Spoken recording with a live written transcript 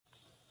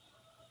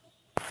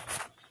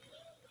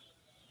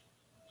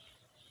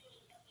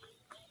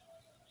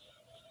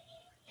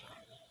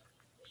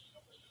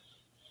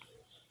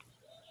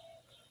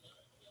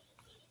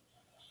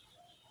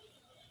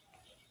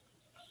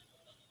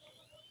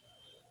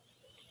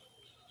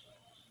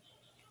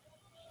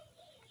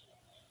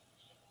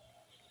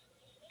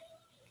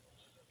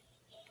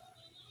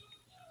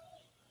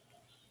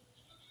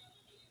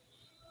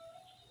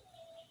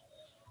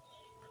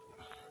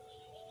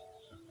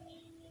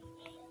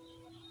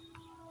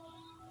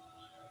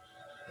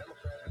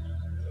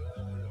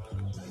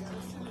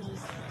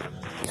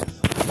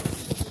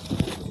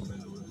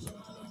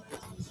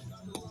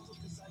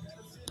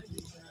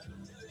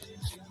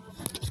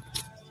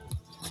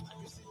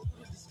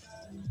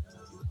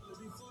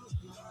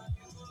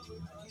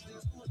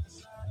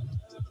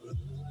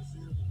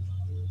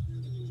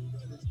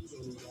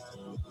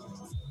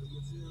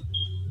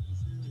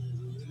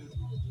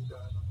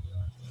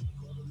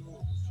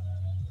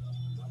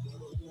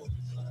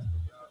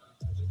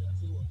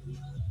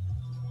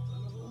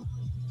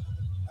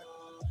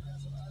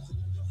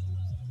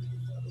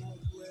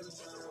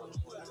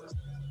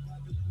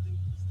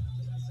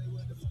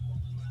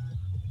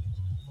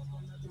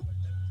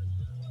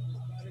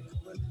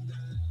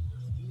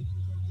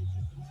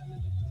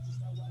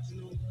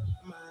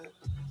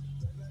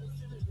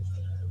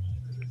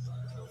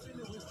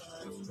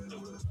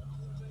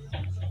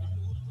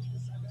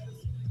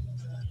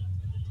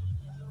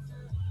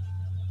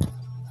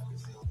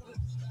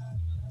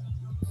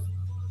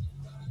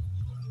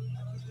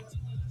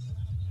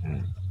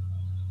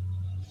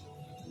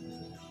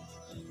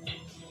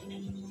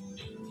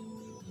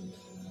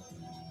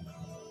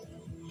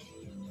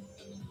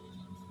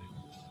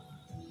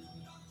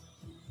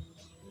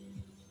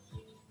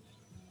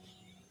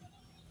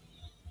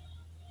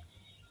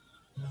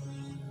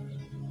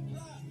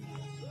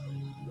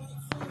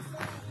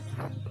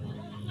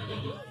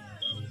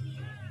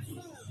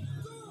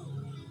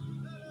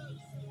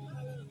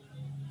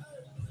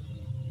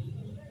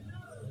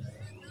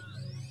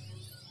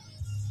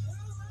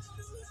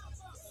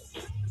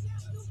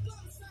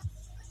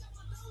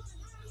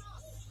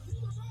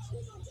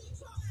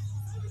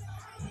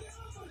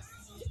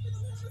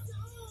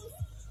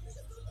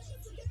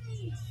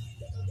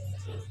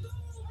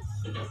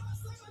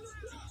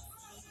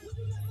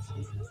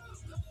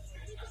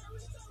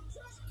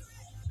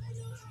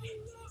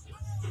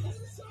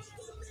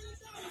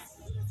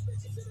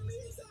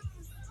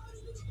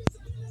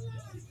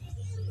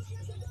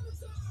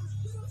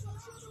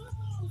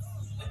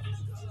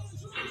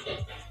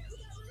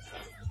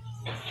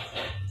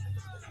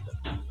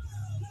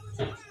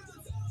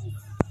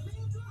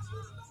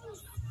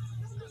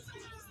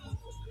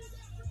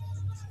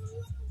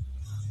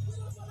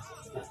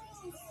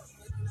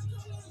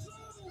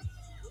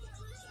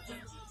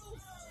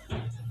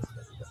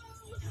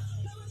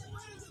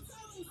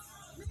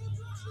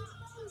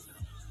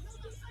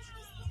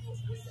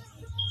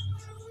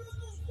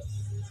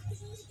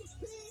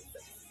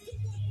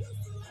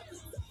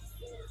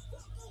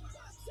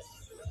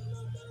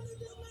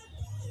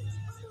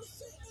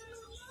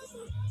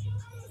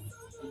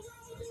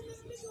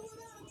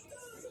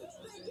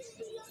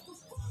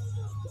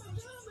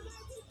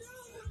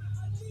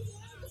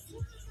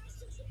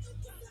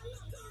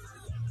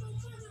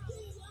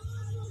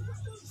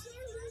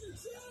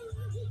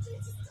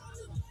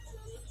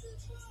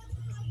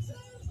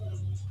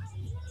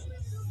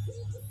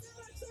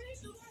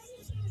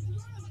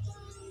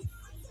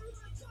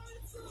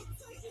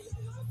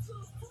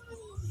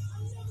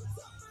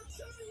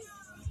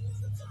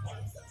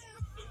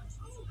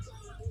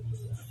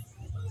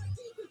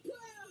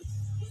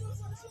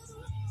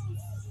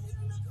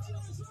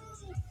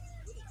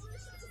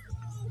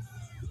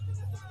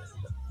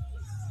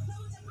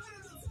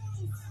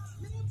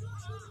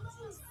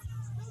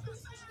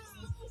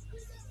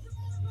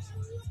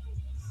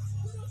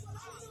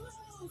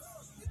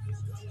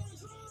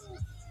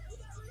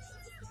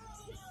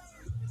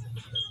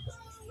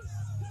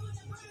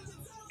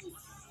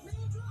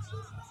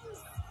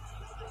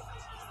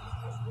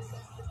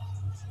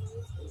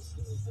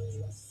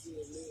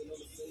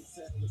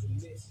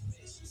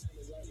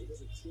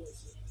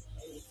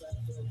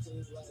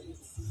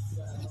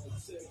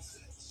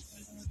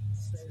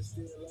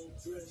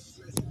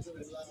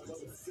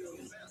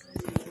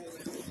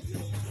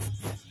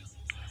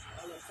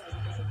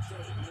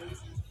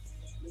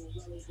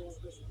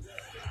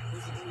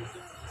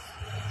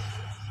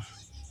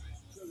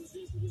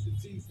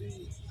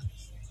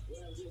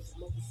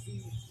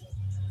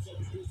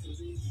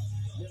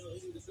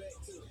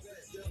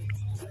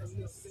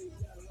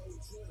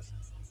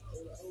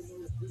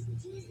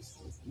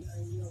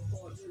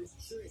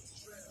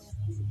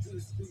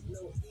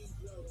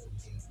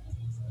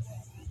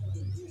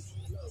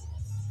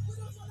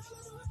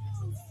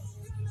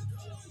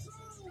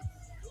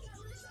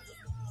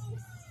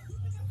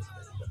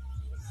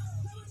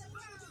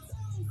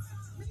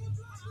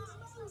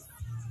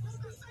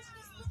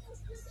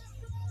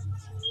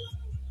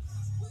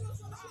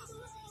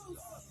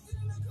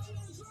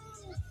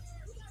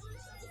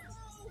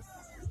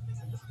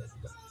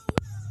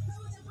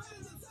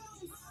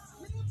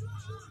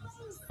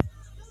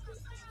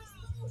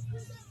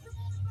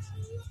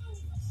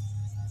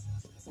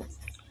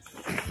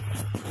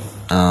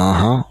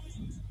Uh-huh.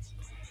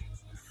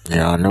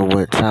 Y'all know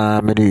what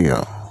time it is.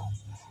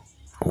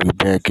 We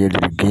back at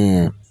it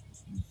again.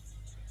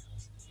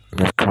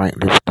 Let's crank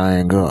this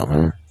thing up,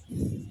 man.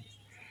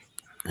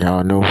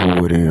 Y'all know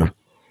who it is.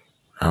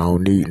 I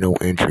don't need no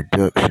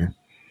introduction.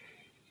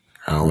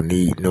 I don't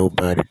need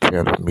nobody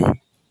telling me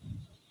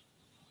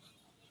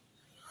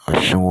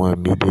or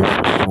showing me this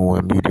or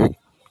showing me that.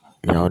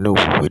 Y'all know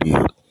who it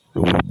is.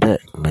 We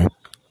back, man.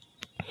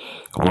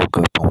 Woke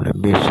up on a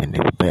mission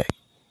and back.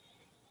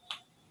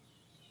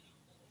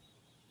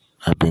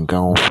 I've been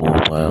gone for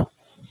a while.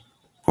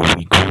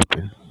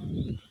 Regrouping,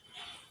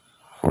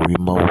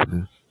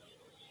 remolding,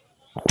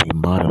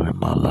 remodeling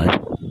my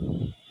life.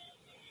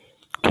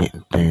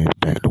 Getting things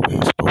back the way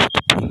it's supposed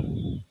to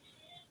be.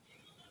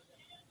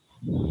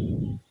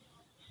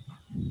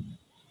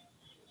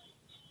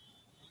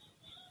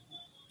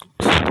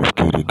 So let's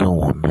get it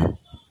going, man.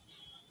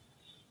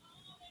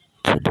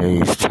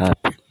 Today's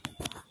topic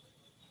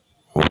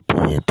will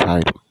be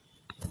entitled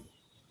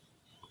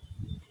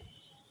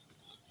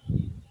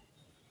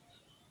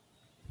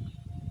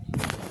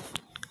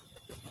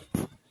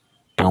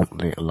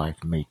Don't Let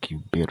Life Make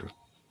You Bitter.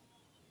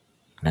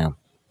 Now,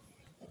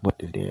 what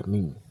does that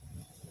mean?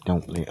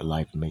 Don't let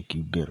life make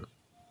you bitter.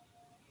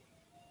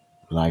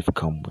 Life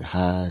come with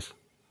highs.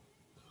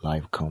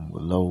 Life come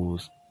with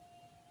lows.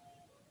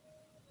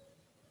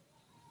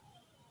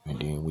 And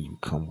then when you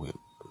come with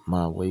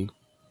my way,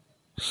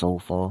 so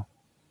far,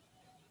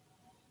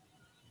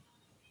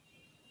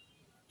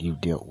 you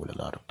dealt with a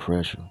lot of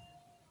pressure,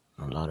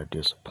 a lot of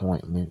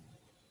disappointment,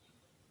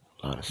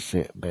 a lot of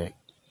setback,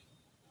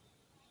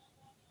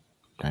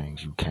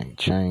 things you can't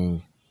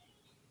change,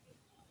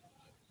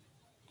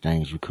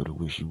 things you could have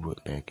wished you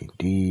went back and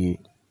did.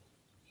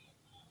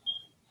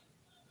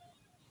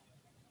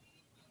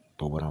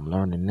 But what I'm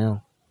learning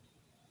now,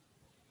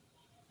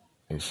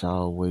 it's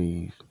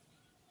always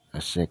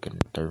a second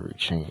and third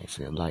chance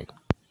at life.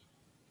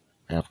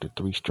 After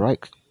 3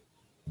 strikes,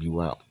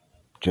 you out.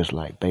 Just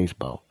like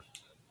baseball.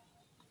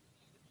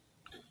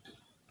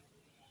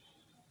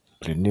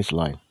 But in this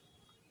life,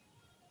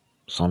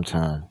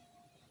 Sometimes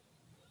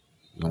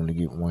you only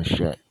get one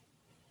shot.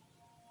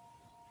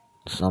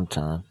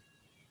 Sometimes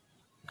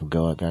if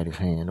God got his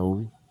hand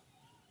over you,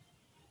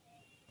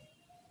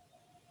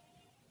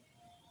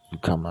 you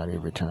come out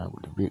every time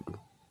with the victory.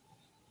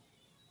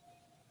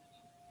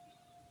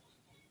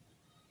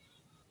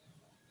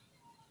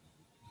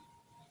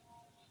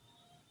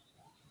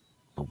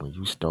 But when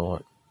you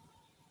start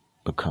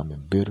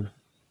becoming bitter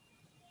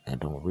and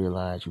don't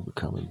realize you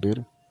becoming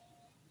bitter,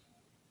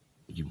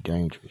 you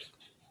dangerous.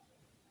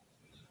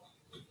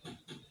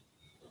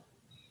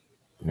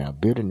 Now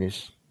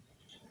bitterness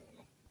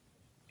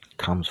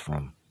comes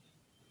from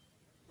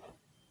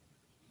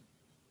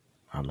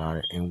a lot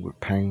of inward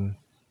pain,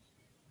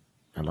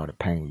 a lot of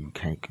pain you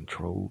can't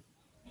control,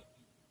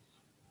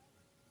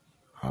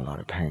 a lot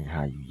of pain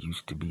how you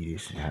used to be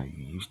this and how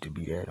you used to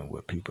be that and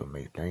what people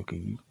may think of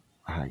you,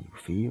 how you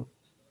feel.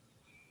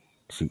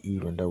 See,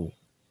 even though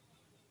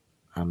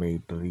I may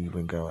believe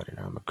in God and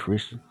I'm a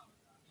Christian,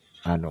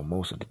 I know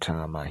most of the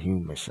time my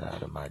human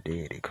side of my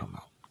daddy come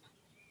out.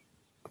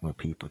 When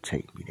people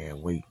take me that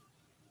way,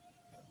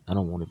 I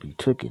don't want to be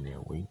taken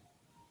that way.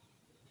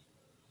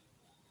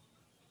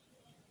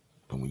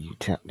 But when you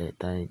tap that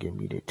thing, give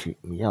me that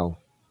tick me off,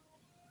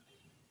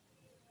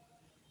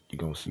 you're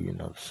going to see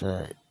another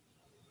side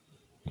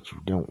that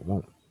you don't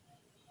want.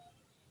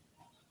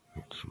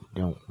 That you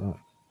don't want.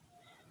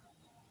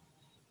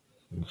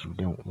 That you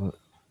don't want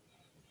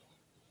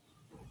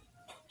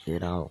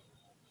at all.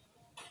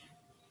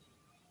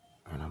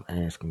 And I'm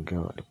asking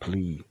God to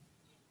please,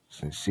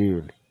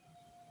 sincerely,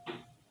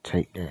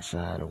 take that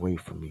side away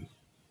from me.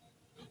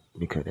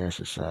 Because that's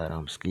the side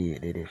I'm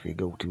scared that if it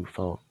go too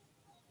far,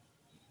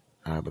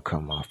 I'll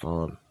become my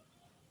father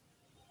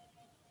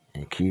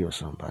and kill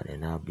somebody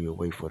and I'll be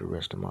away for the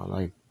rest of my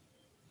life.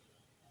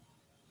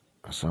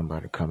 Or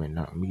somebody come and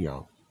knock me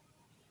out.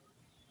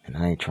 And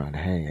I ain't trying to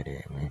have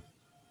that, man.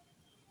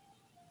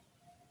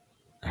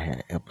 I had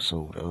an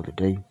episode the other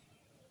day.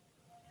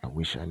 I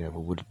wish I never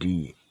would have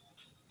did.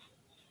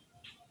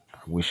 I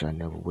wish I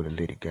never would have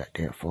let it got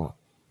that far.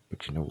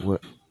 But you know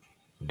what?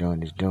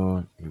 Done is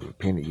done. You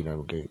repented, you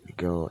never gave it to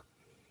God.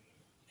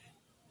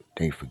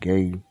 They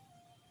forgave.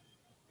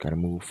 Gotta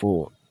move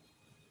forward.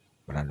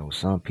 But I know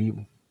some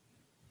people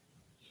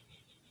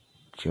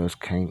just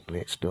can't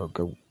let stuff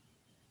go.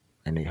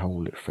 And they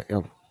hold it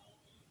forever.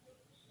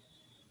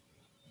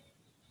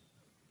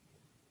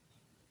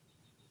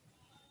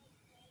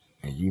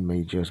 And you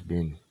may just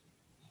been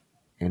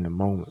in the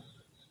moment.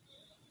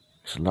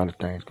 There's a lot of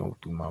things going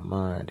through my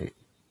mind that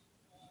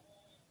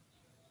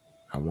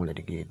I wanted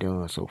to get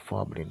done so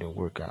far, but it didn't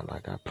work out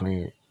like I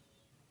planned.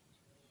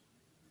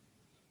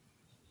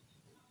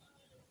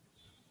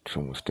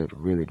 So instead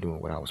of really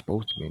doing what I was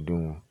supposed to be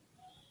doing,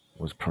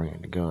 was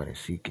praying to God and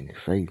seeking His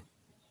faith,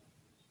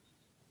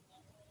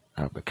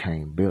 I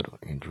became bitter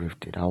and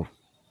drifted off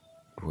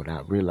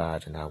without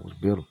realizing I was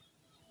bitter.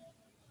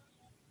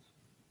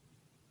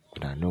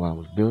 Did I know I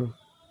was bitter?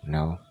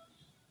 No.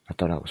 I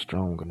thought I was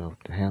strong enough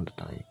to handle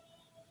things.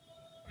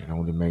 It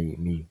only made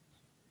me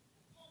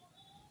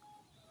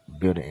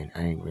bitter and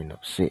angry and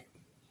upset.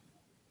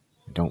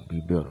 Don't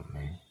be bitter,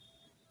 man.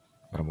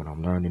 But what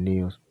I'm learning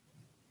is,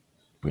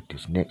 with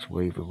this next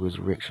wave of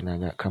resurrection I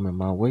got coming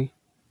my way,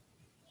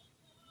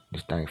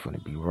 this thing's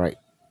finna be right.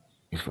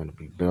 It's finna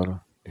be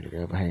better than it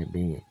ever had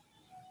been.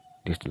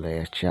 This the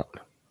last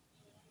chapter.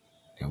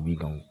 And we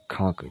gonna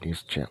conquer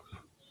this chapter.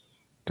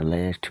 The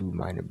last two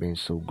might have been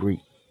so great.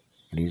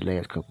 And these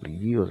last couple of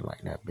years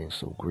might not have been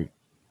so great.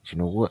 But you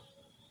know what?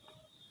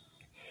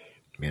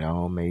 It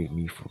all made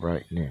me for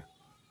right now.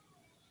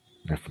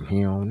 And from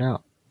here on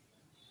out,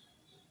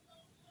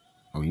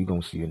 you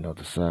gonna see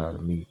another side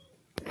of me.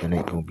 It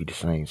ain't gonna be the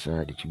same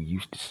side that you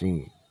used to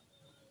seeing.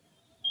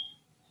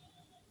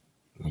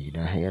 When you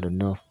done had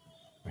enough,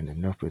 and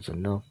enough is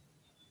enough,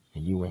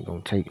 and you ain't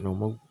gonna take no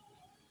more,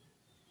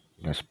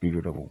 that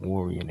spirit of a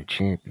warrior and a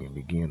champion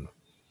begin to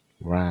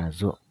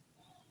rise up.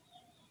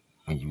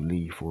 And you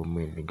leave for a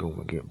minute and go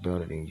and get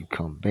better, then you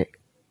come back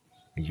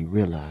and you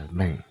realize,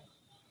 man,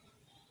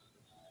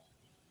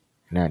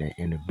 now that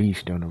inner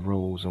beast done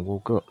arose and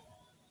woke up,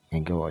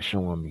 and God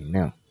showing me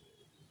now,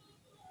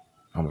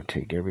 I'm gonna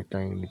take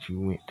everything that you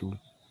went through,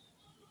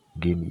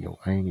 give me your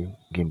anger,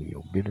 give me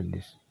your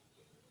bitterness,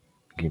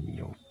 give me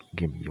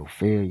your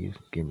failures,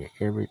 give me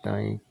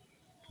everything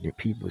that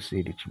people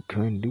say that you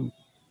couldn't do,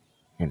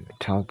 and the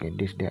talking,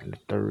 this, that, and the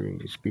third, and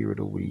the spirit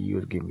over the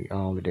years, give me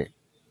all of that.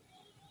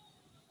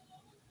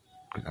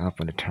 Because I'm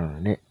gonna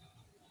turn that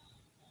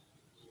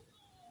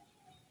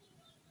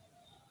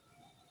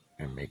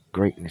and make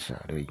greatness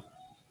out of you.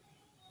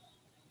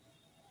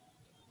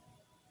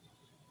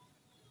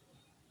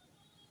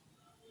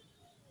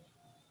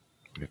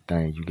 The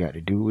thing you got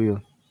to do is,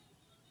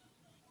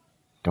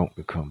 don't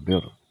become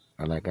bitter.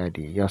 Like I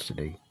did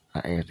yesterday, I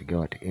asked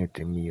God to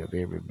empty me of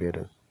every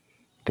bitter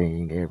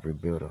thing, every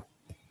bitter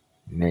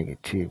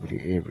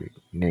negativity, every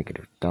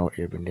negative thought,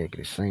 every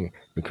negative saying.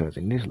 Because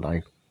in this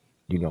life,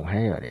 you don't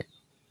have that.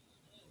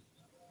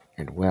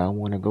 And where I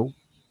want to go,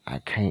 I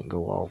can't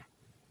go off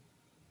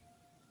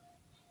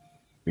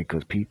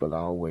Because people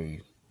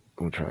always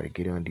gonna try to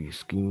get under your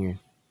skin,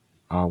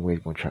 always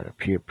gonna try to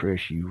peer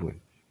pressure you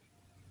and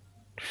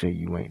say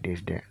you ain't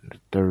this, that, and the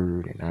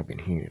third, and I've been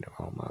hearing it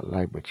all my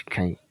life, but you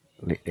can't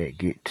let that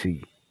get to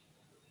you.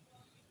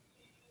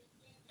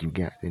 You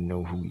got to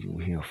know who you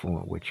here for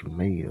and what you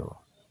made of.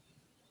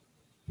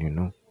 You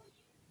know?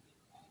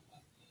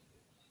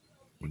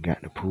 You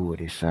got to pull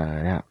this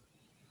side out.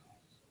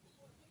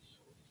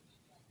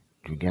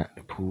 You got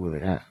to pull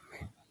it out,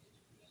 man.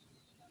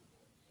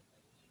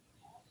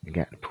 You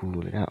got to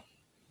pull it out.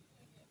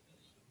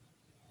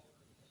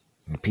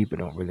 And people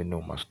don't really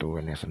know my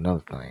story, and that's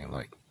another thing.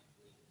 Like,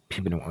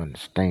 people don't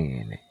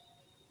understand that.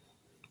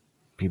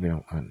 People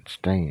don't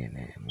understand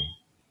that, man.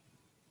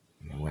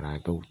 And what I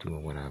go through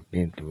and what I've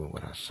been through and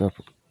what I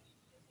suffered,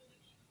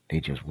 they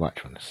just watch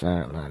from the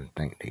sideline and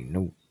think they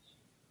know.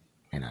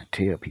 And I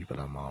tell people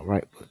I'm all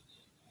right, but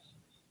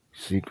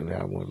secretly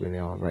I wasn't really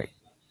all right.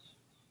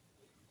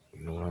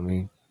 You know what I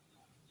mean?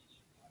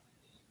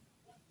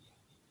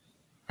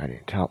 I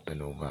didn't talk to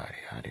nobody.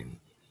 I didn't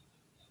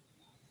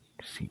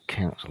seek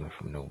counseling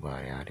from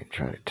nobody. I didn't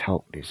try to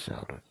talk this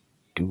out or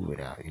do it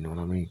out. You know what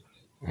I mean?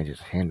 I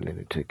just handled it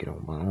and took it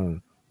on my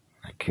own.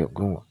 I kept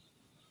going.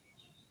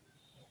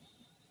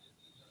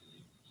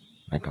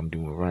 Like I'm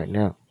doing right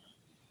now.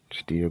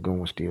 Still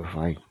going, still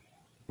fighting.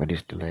 But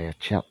this the last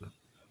chapter.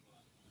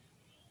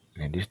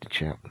 And this the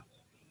chapter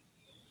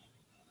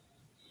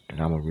that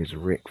I'm going to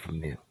resurrect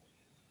from this.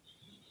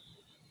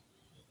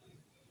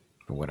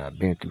 For what I've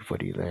been through for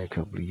these last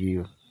couple of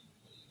years.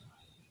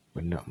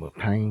 But nothing but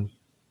pain.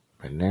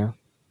 But now,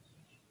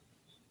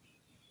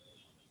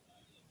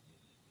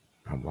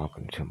 I'm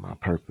walking into my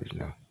purpose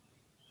now.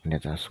 And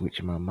as I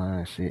switch my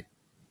mindset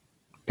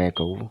back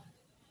over,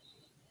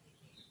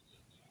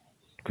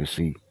 because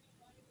see,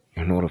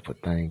 in order for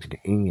things to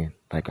end,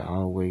 like I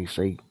always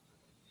say,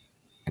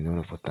 in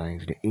order for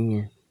things to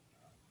end,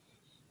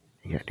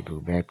 you got to go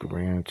back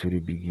around to the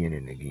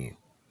beginning again.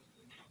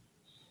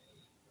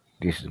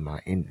 This is my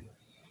ending.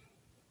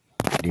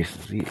 This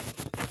is it.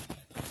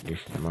 This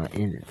is my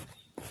ending.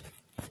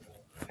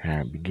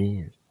 How it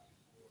began.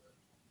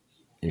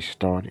 It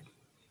started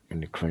in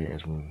the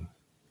classroom,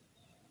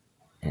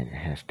 and it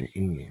has to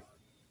end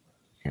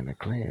in the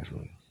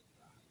classroom,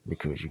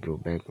 because you go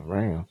back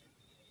around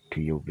to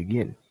your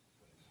beginning.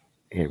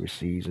 Every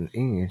season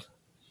ends,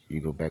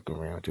 you go back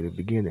around to the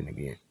beginning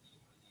again.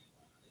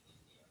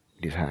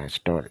 This is how it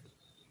started.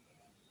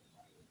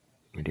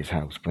 And this is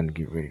how it's going to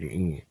get ready to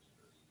end.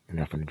 And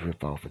I'm going to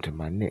drift off into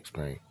my next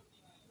thing.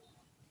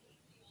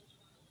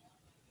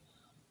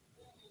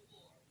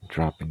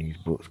 Dropping these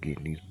books,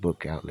 getting these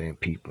books out, letting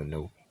people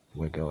know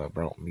where God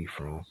brought me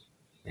from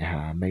and how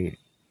I made it.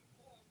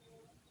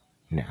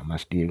 Now, am I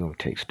still going to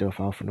take stuff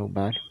off of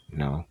nobody?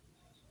 No.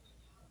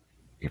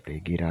 If they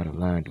get out of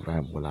line,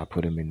 will I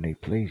put them in their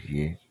place?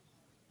 Yeah.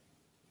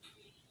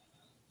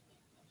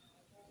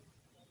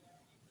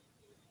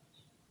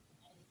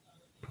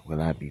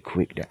 Will I be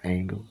quick to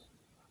anger?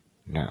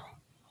 No.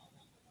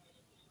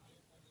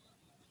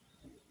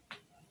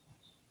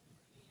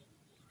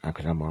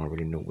 Because I'm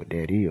already know what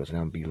that is. And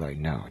I'm be like,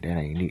 no, that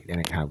ain't it. That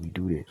ain't how we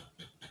do this.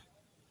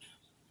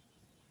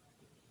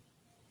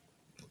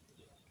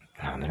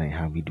 No, that ain't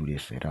how we do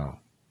this at all.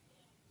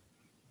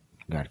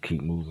 Gotta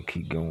keep moving,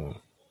 keep going,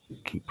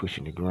 keep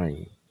pushing the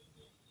grain.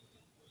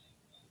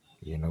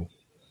 You know?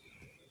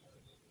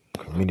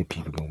 Because many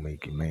people gonna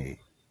make you mad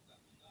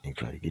and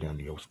try to get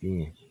under your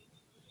skin.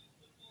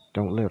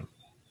 Don't let them.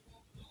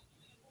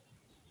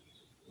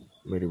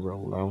 Let it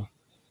roll on.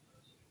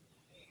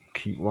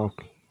 Keep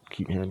walking.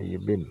 Keep handling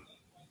your business.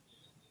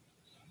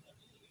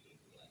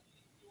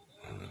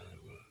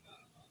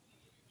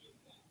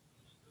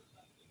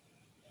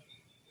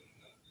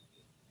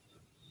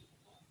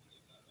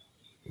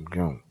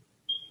 Don't.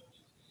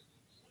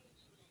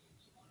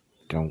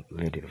 Don't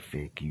let it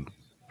affect you.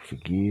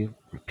 Forgive,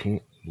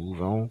 repent,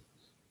 move on.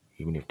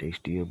 Even if they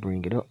still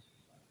bring it up,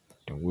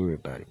 don't worry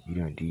about it. You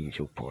done did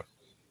your part.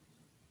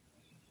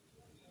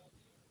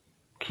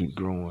 Keep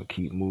growing,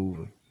 keep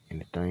moving in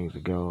the things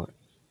of God.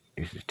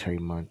 This is Tay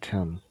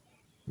Montana.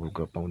 Woke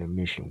up on a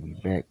mission. We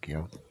back,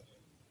 y'all.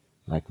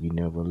 Like we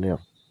never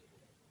left.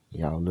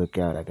 Y'all look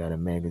out. I got a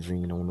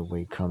magazine on the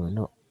way coming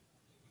up.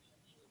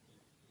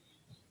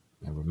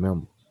 And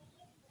remember,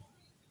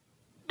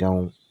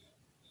 don't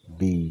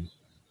be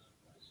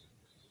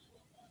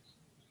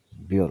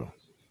bitter.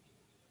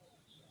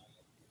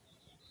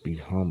 Be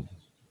humble.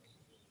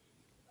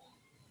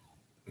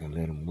 And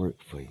let them work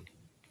for you.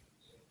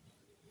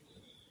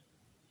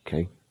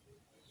 Okay?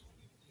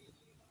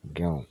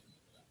 Gone.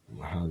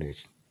 We'll holler at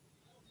you.